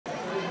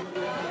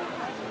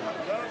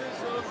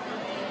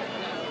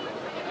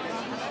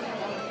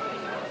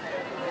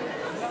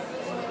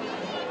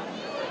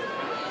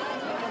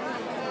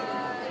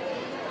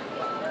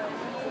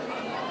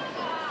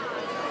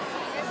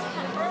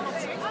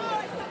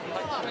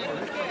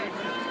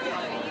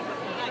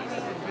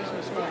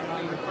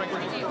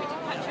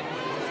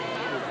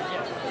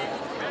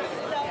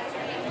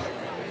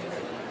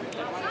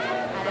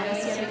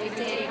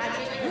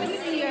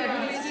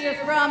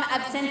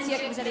Absentia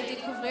que vous allez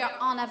découvrir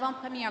en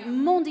avant-première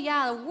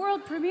mondiale,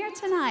 world premiere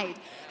tonight.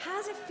 How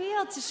does it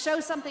feel to show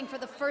something for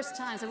the first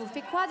time? Ça vous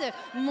fait quoi de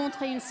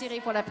montrer une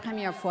série pour la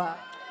première fois?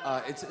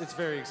 It's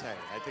very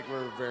exciting. I think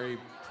we're very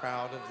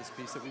proud of this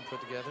piece that we put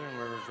together, and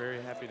we're very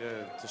happy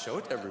to show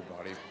it to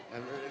everybody.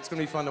 And it's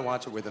going to be fun to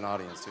watch it with an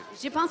audience too.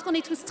 Je pense qu'on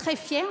est tous très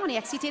fiers, on est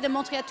excités de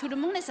montrer à tout le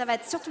monde et ça va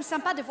être surtout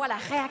sympa de voir la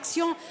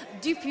réaction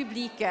du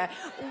public.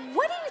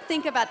 What do you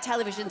think about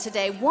television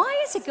today? Why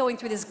is it going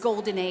through this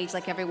golden age,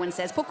 like everyone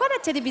says? Pourquoi la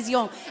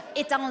télévision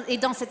est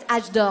dans cet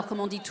âge d'or, comme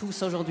on dit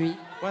tous aujourd'hui?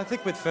 Well, I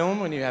think with film,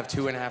 when you have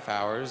 2.5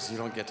 hours, you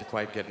don't get to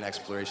quite get an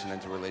exploration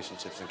into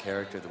relationships and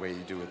character the way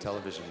you do with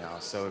television now.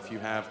 So if you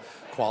have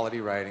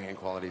quality writing and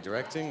quality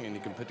directing, and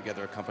you can put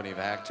together a company of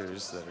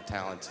actors that are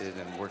talented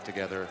and work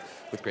together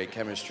with great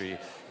chemistry,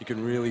 you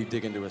can really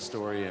dig into a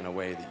story in a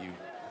way that you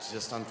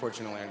just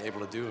unfortunately aren't able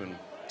to do in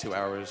 2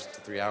 hours to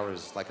 3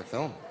 hours like a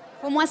film.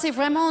 Pour moi, c'est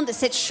vraiment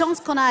cette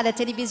chance qu'on a à la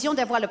télévision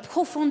d'avoir la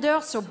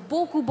profondeur sur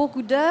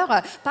beaucoup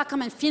d'heures, pas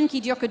comme un film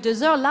qui dure que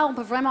 2 heures. Là, on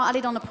peut vraiment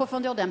aller dans la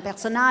profondeur d'un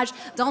personnage,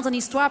 dans une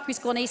histoire,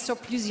 puisqu'on est sur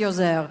plusieurs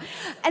heures.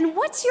 And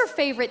what's your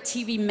favorite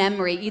TV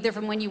memory, either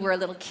from when you were a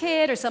little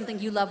kid or something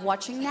you love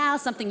watching now,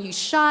 something you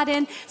shot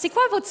in? C'est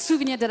quoi votre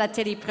souvenir de la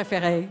télé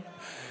préférée?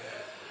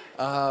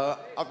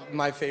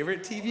 My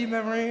favorite TV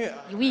memory?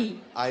 Oui.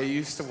 I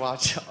used to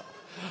watch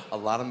a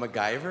lot of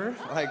MacGyver,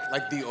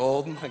 like the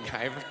old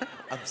MacGyver,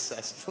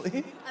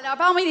 obsessively. Alors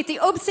apparemment, il était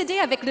obsédé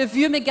avec le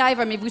vieux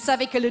MacGyver, mais vous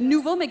savez que le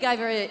nouveau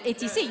MacGyver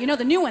est ici. You know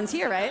the new one's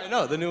here, right?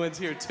 No, the new one's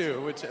here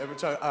too, which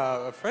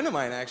a friend of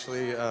mine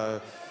actually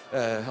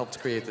helped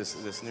create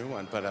this new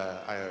one. But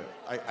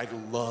I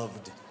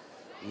loved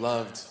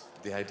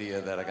the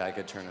idea that a guy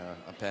could turn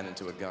a pen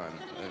into a gun.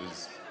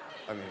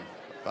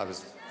 I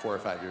was 4 or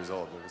 5 years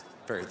old. It was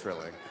very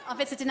thrilling. En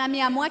fait, c'est un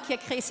ami à moi qui a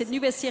créé cette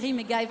nouvelle série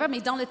MacGyver, mais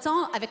dans le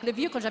temps, avec le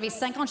vieux, quand j'avais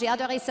 5 ans, j'ai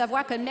adoré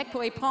savoir qu'un mec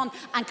pourrait prendre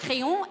un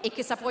crayon et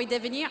que ça pourrait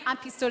devenir un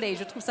pistolet.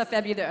 Je trouve ça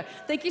fabuleux.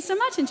 Thank you so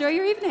much. Enjoy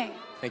your evening.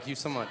 Thank you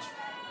so much.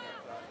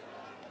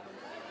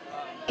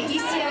 Ici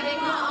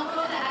avec moi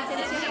encore à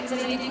Absentia, vous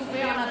allez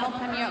découvrir en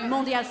avant-première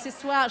mondiale ce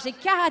soir. J'ai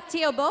Cara,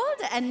 Theobold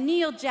et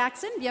Neil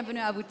Jackson.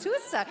 Bienvenue à vous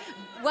tous.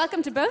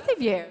 Welcome to both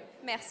of you.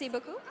 Merci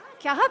beaucoup.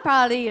 Cara,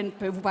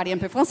 vous parlez un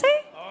peu français?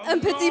 Un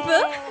petit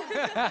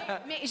peu.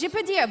 Mais je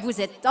peux dire,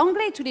 vous êtes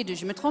anglais tous les deux,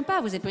 je ne me trompe pas,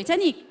 vous êtes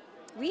britanniques.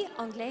 Oui,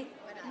 anglais.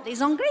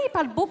 Les Anglais, ils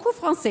parlent beaucoup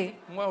français.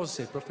 Moi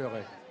aussi,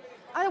 préféré.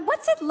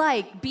 What's it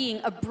like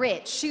being a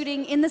Brit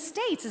shooting in the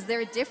States? Is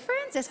there a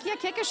difference? Est-ce qu'il y a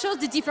quelque chose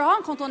de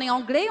différent quand on est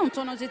anglais, on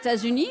tourne aux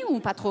États-Unis ou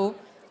pas trop?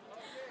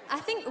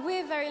 I think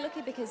we're very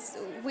lucky because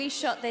we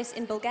shot this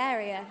in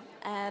Bulgaria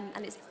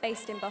and it's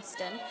based in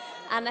Boston.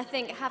 And I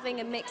think having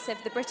a mix of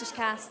the British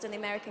cast and the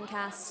American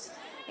cast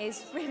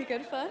is really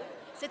good fun.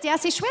 C'était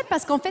assez chouette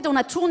parce qu'en fait, on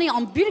a tourné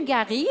en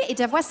Bulgarie et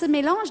d'avoir ce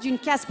mélange d'une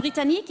cast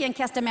britannique et un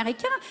cast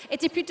américain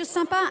était plutôt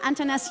sympa,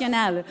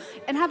 international.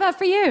 And how about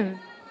for you?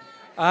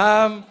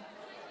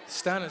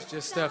 Stana's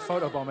just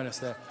photobombing us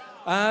there.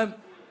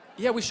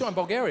 Yeah, we shot in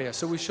Bulgaria,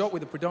 so we shot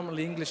with a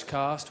predominantly English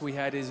cast. We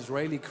had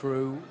Israeli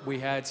crew, we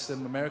had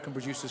some American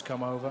producers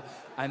come over,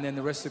 and then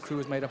the rest of the crew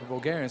was made up of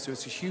Bulgarians, so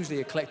it's a hugely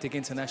eclectic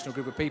international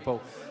group of people.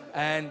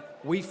 And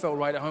we felt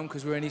right at home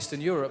because we were in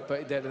Eastern Europe,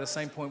 but at the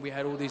same point we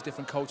had all these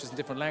different cultures and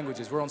different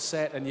languages. We're on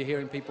set and you're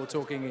hearing people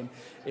talking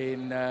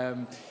in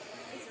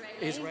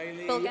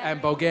Israeli and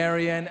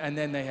Bulgarian, and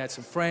then they had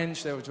some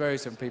French. There were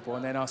various different people,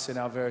 and then us in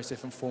our various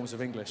different forms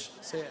of English.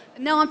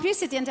 Non, en plus,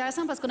 c'était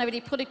intéressant parce qu'on avait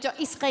des producteurs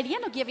israéliens,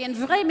 donc il y avait un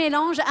vrai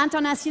mélange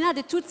international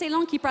de toutes ces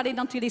langues qui parlaient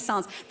dans tous les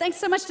sens. Thanks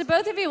so much to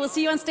both of you. We'll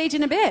see you on stage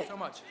in a bit. So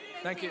much.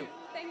 Thank you.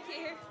 Thank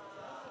you.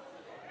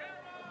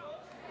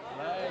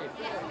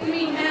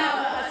 We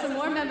now some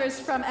more members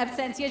from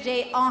Absentia.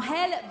 J'ai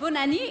Angel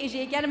Bonanni et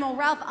j'ai également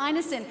Ralph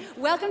Ineson.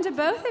 Welcome to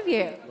both of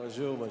you.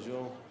 Bonjour,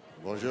 bonjour.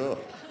 Bonjour.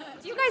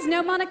 Do you guys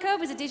know Monaco?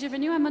 Was it déjà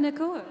venu à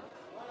Monaco?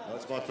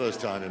 It's my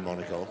first time in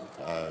Monaco.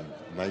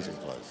 Amazing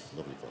place,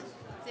 lovely place.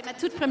 C'est ma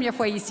toute première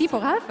fois ici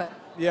pour Ralph.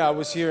 Yeah, I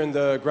was here in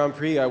the Grand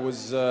Prix. I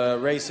was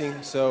racing,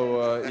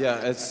 so yeah,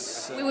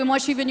 it's. Oui, moi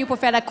je suis venu pour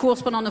faire la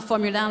course pendant le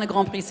Formule 1, le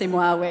Grand Prix, c'est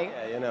moi, oui.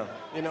 Yeah,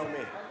 you know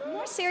me.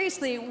 More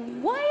seriously,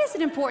 why is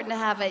it important to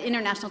have an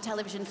international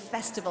television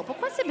festival?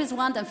 Pourquoi c'est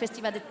besoin d'un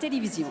festival de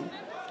télévision?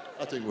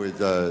 I think with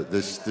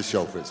this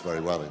show fits very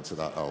well into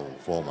that whole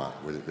format,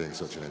 with it being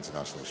such an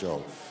international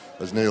show.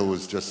 As Neil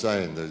was just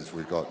saying,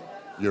 we've got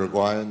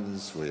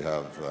Uruguayans, we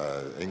have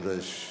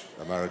English,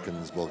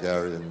 Americans,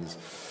 Bulgarians,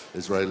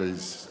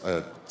 Israelis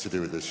to do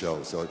with this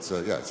show. So it's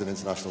an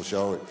international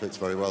show. It fits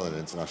very well in an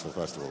international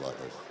festival like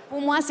this. Pour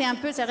moi, c'est un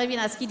peu, ça revient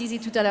à ce qu'il disait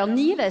tout à l'heure,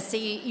 Neil.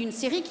 C'est une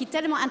série qui est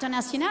tellement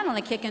internationale. On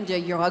a quelqu'un de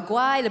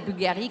Uruguay, de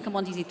Bulgarie, comme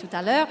on disait tout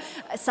à l'heure.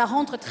 Ça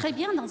rentre très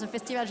bien dans un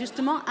festival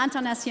justement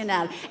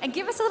international. And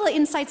give us a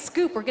little inside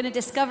scoop. We're going to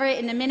discover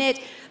it in a minute.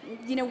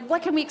 You know,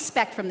 what can we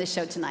expect from this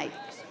show tonight?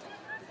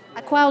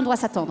 À quoi on doit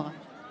s'attendre?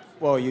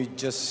 Well, you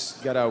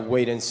just gotta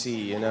wait and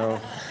see, you know.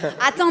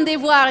 Attendez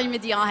voir, il me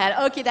dit Angel.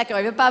 Ok, d'accord,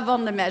 il ne veut pas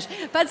vendre le mèche.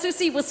 Pas de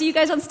souci. We'll see you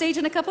guys on stage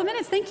in a couple of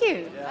minutes. Thank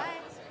you. Yeah.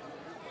 Bye.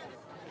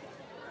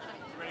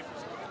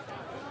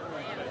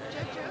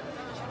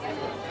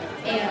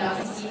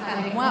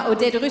 Avec moi,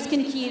 Oded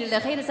Ruskin, qui est le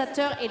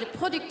réalisateur et le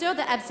producteur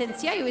de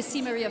Absentia, et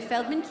aussi Maria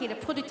Feldman, qui est la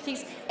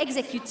productrice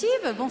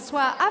exécutive.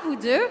 Bonsoir à vous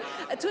deux.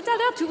 Tout à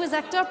l'heure, tous vos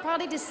acteurs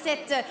parlaient de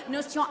cette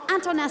notion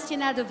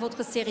internationale de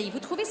votre série. Vous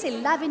trouvez que c'est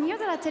l'avenir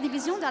de la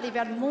télévision, d'aller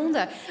vers le monde?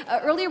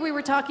 Earlier, we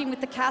were talking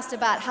with the cast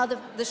about how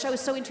the show is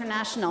so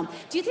international.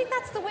 Do you think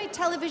that's the way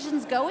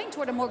television's going,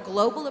 toward a more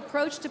global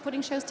approach to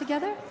putting shows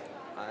together?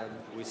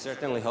 We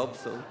certainly hope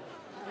so.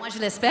 Moi, je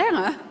l'espère.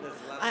 Hein?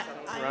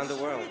 Around the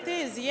world. It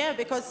is, yeah,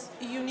 because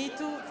you need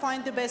to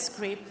find the best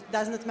script.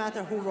 Doesn't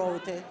matter who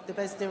wrote it, the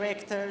best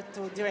director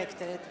to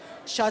direct it,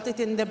 shot it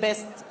in the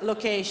best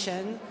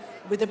location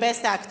with the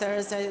best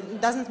actors. It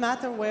doesn't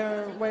matter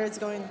where it's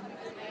going.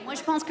 Moi,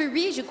 je pense que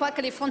oui. Je crois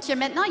que les frontières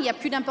maintenant, il n'y a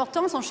plus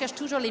d'importance. On cherche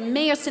toujours les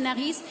meilleurs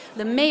scénaristes,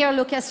 les meilleures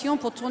locations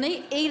pour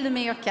tourner et le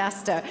meilleur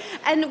cast.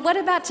 And what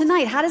about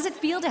tonight? How does it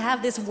feel to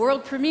have this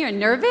world premiere?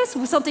 Nervous?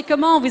 Vous sentez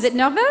comment? Vous êtes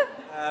nerveux?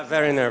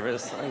 Very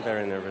nervous. I'm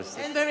very nervous.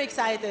 And very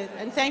excited.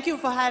 And thank you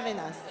for having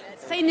us.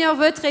 Très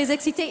nerveux, très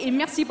excité. Et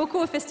merci beaucoup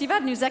au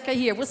festival de nous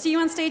accueillir. We'll see you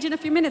on stage in a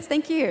few minutes.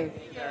 Thank you.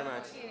 Thank you very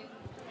much.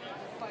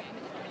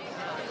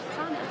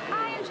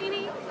 Hi, I'm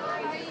Jeannie.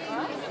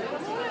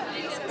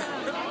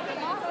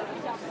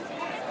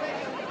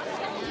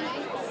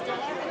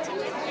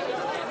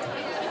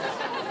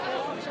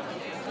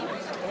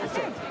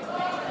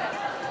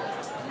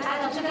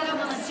 Alors, tout à l'heure,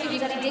 dans la série,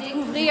 vous allez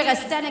découvrir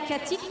Stana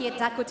Katic, qui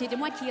est à côté de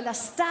moi, qui est la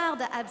star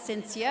de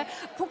Absentia.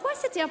 Pourquoi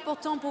c'était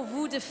important pour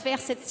vous de faire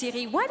cette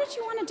série? Why did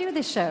you want to do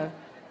this show?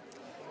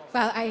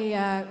 Well,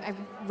 I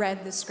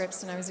read the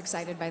scripts and I was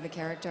excited by the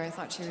character. I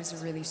thought she was a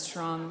really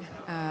strong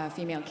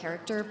female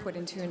character put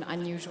into an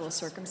unusual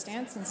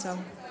circumstance, and so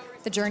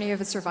the journey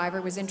of a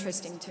survivor was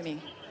interesting to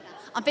me.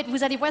 En fait,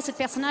 vous allez voir, ce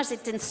personnage,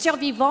 c'était une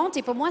survivante.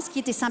 Et pour moi, ce qui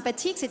était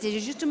sympathique, c'était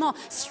justement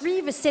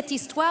suivre cette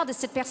histoire de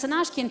ce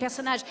personnage qui est un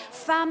personnage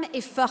femme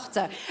et forte.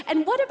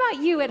 And what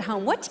about you at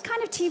home? What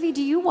kind of TV do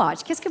you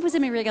watch? Qu'est-ce que vous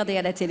aimez regarder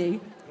à la télé?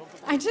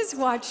 I just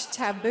watched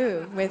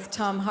Taboo with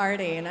Tom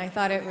Hardy, and I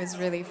thought it was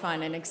really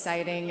fun and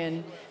exciting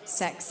and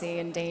sexy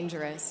and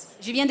dangerous.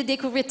 Je viens de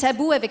découvrir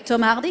Taboo avec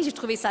Tom Hardy. J'ai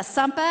trouvé ça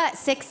sympa,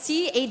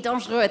 sexy et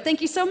dangereux. Thank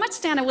you so much,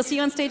 Stana. We'll see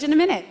you on stage in a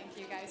minute.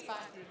 You guys, bye.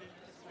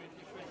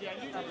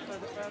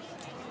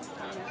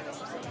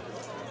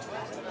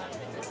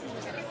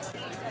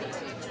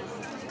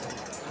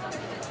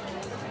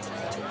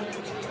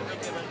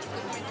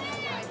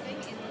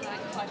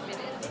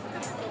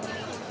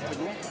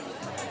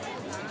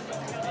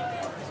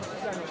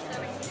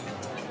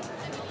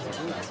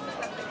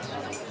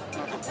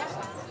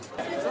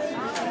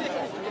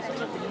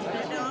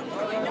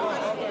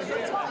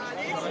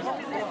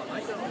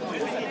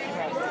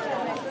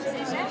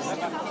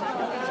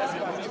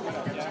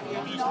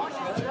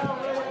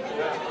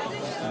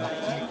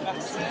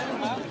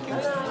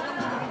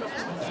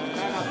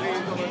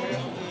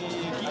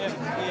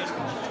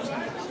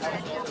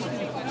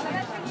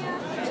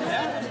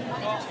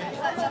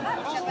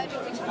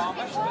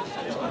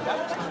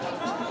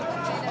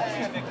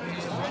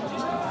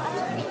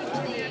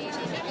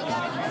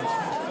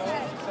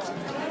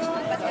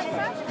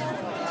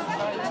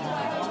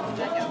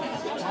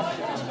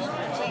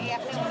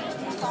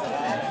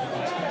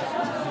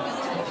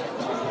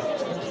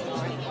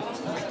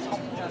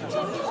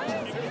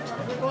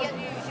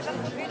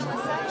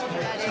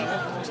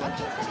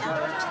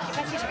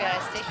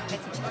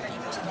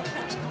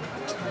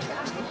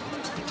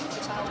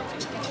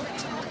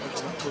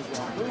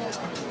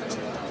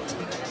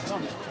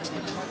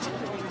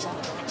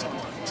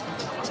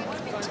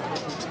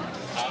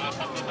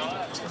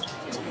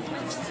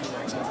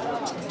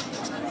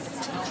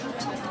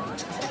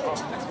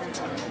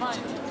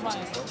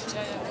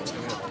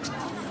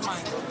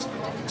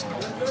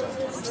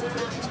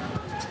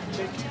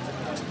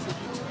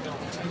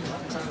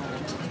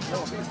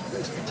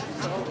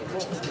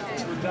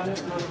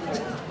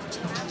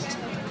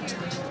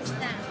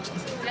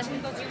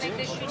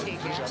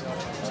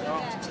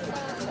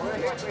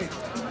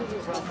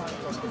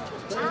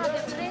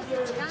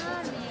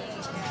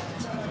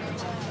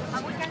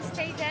 We can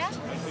stay there.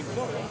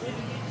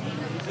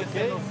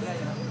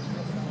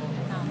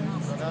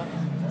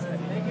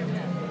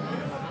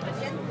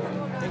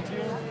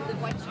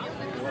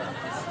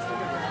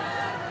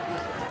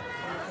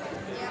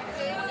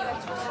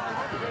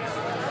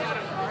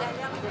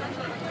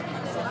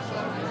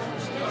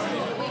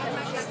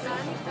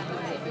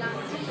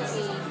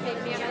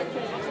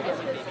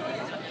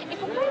 Et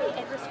pourquoi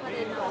elle reçoit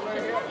des noms?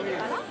 Elle n'est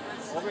pas là?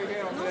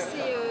 Non,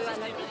 c'est à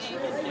la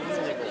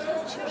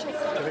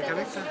Avec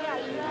Alexa?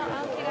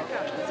 Ah, ok,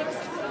 d'accord.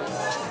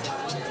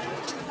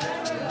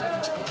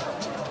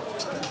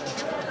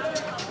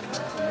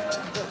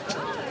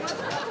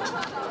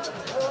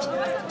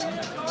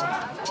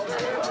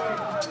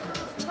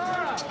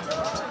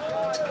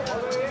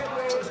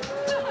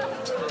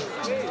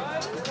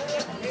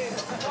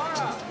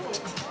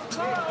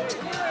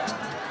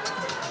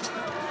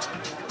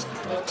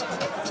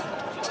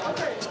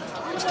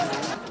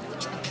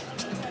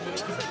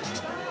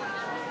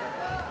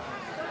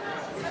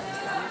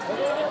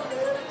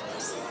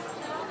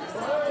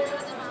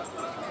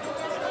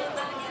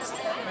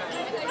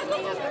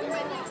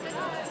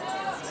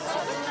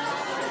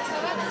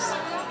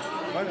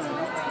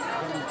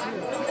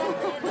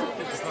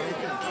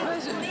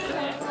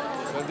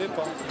 Ça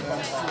dépend.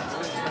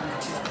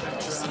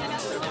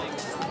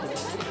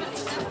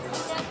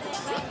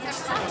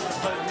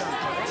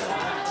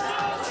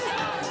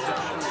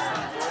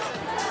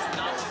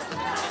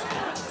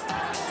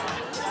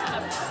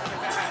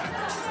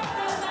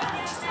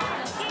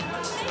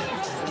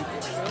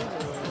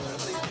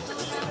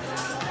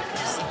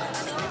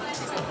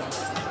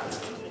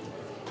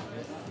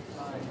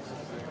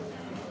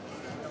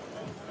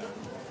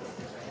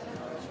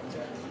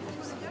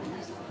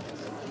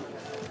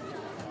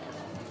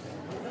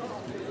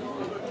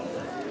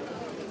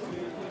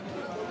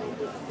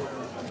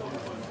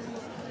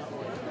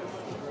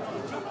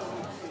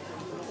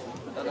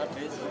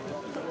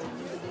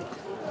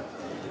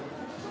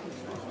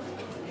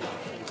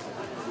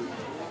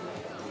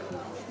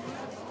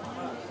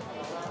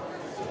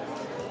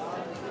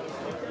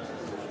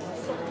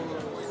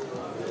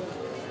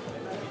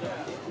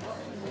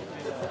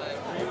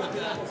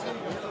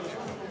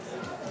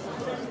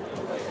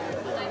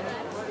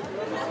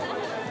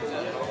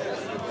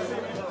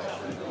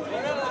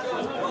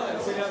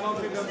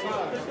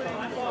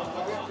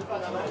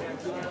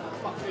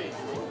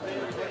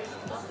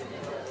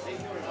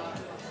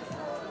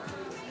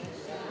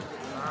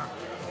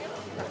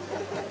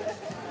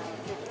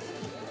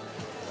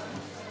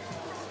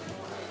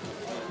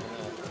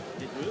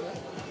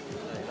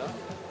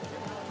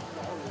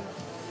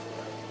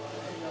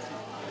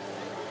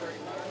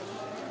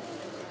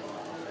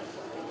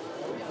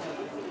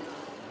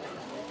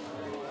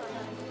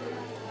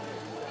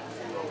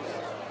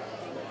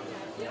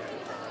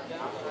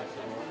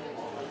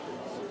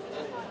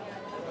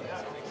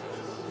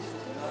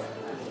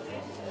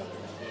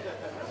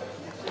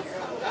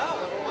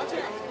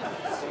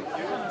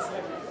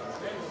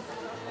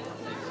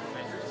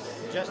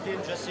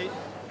 Just sit,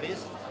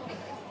 please.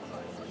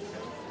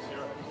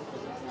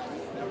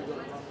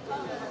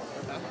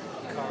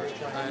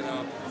 I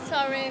know.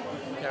 Sorry.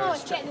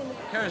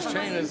 Cara's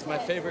Train is my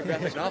favorite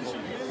graphic novel.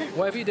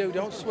 Whatever you do,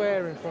 don't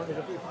swear in front of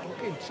the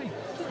fucking seat.